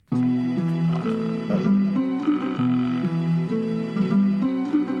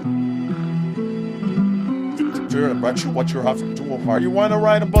But what you're having to do. You wanna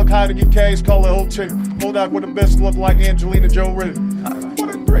write a book, how to get K's, call it old chick. Hold out with a bitch look like Angelina Jolie. What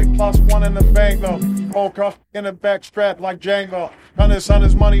a 3+1 in the bank though. All cuff in the back strap like Django.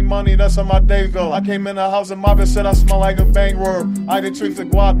 Hundreds, money, that's how my day go. I came in the house and my bitch said I smell like a bang room. I did treat the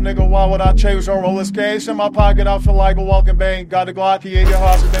guap, nigga, why would I change her? Roll this case in my pocket, I feel like a walking bang. Got the Glock, he in your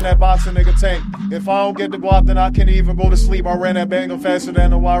house, and then that boxing nigga tank. If I don't get the guap, then I can't even go to sleep. I ran that banger faster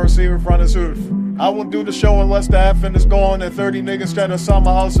than a wide receiver in front of his roof. I won't do the show unless the effing is gone. And 30 niggas try to sell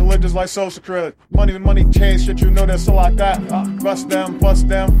my house and live just like social credit. Money, change shit, you know that's all I got. Bust them,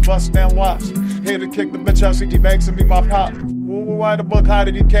 watch. Here to kick the bitch out, CG Banks and be my pop. We'll write a book, how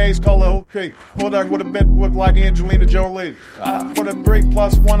to get K's, call it okay. Hold on with a bit look like Angelina Jolie. Put a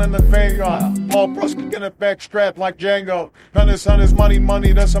 3+1 in the finger. All plus in the back strap like Django. Hundreds,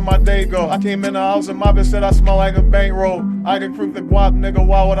 money, that's how my day go. I came in the house and my bitch said I smell like a bankroll. I can prove the guap, nigga,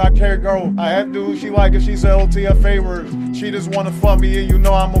 why would I care, girl? I had to, she like it, she said LTF favors. She just wanna fuck me and you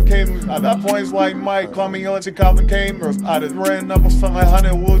know I'm okay. At that point it's like Mike, call me Elsie Calvin Cambers. I just ran up on something like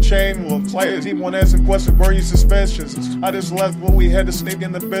 100 wood chain. Well, players, he wanna ask a question, were you suspicious? I just left when we had to sneak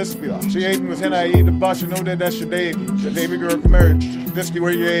in the biscuit. She ate me with him, I eat the box, you know that's your day. The baby girl, come here, biscuit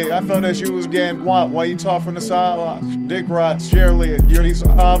where you ate. I thought that you was getting guap, why you talk from the sidelines? Dick rods, cheerleader, you're these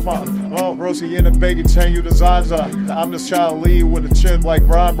oh, Rosie in the baby, turn you to Zaza. I'm just trying to lead with a chip like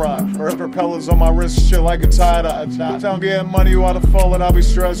Bron. Her propellers on my wrist, shit like a tie-dye. Tell me getting money, you ought to fall and I'll be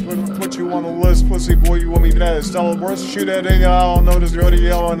stressed. But put you on the list, pussy boy, you want me dead. Tell the worst, shoot that nigga, I don't know this dirty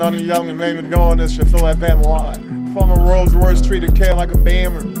yellow and on the young and maybe going this shit, fill that van line. From a Rolls Royce, treat a cat like a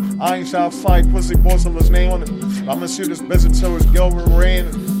bammer. I ain't outside, pussy boy, so let's name on it. I'ma shoot this bitch until it's Gilbert rain.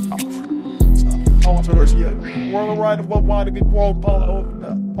 World rider, what why to get world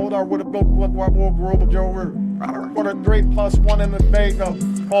hold on with a bill, what world Joe. Put a 3+1 in the bango.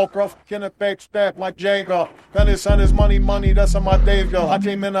 All gruff in the back strap like Django. Hundreds, money, that's how my days go. I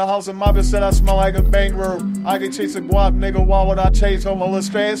came in the house and my bitch said I smell like a bang room. I can chase a guap, nigga, why would I chase him? Well, it's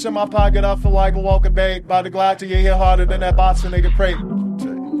strange in my pocket, I feel like a walking bag. By the Glock to your hit harder than that boxing nigga pray.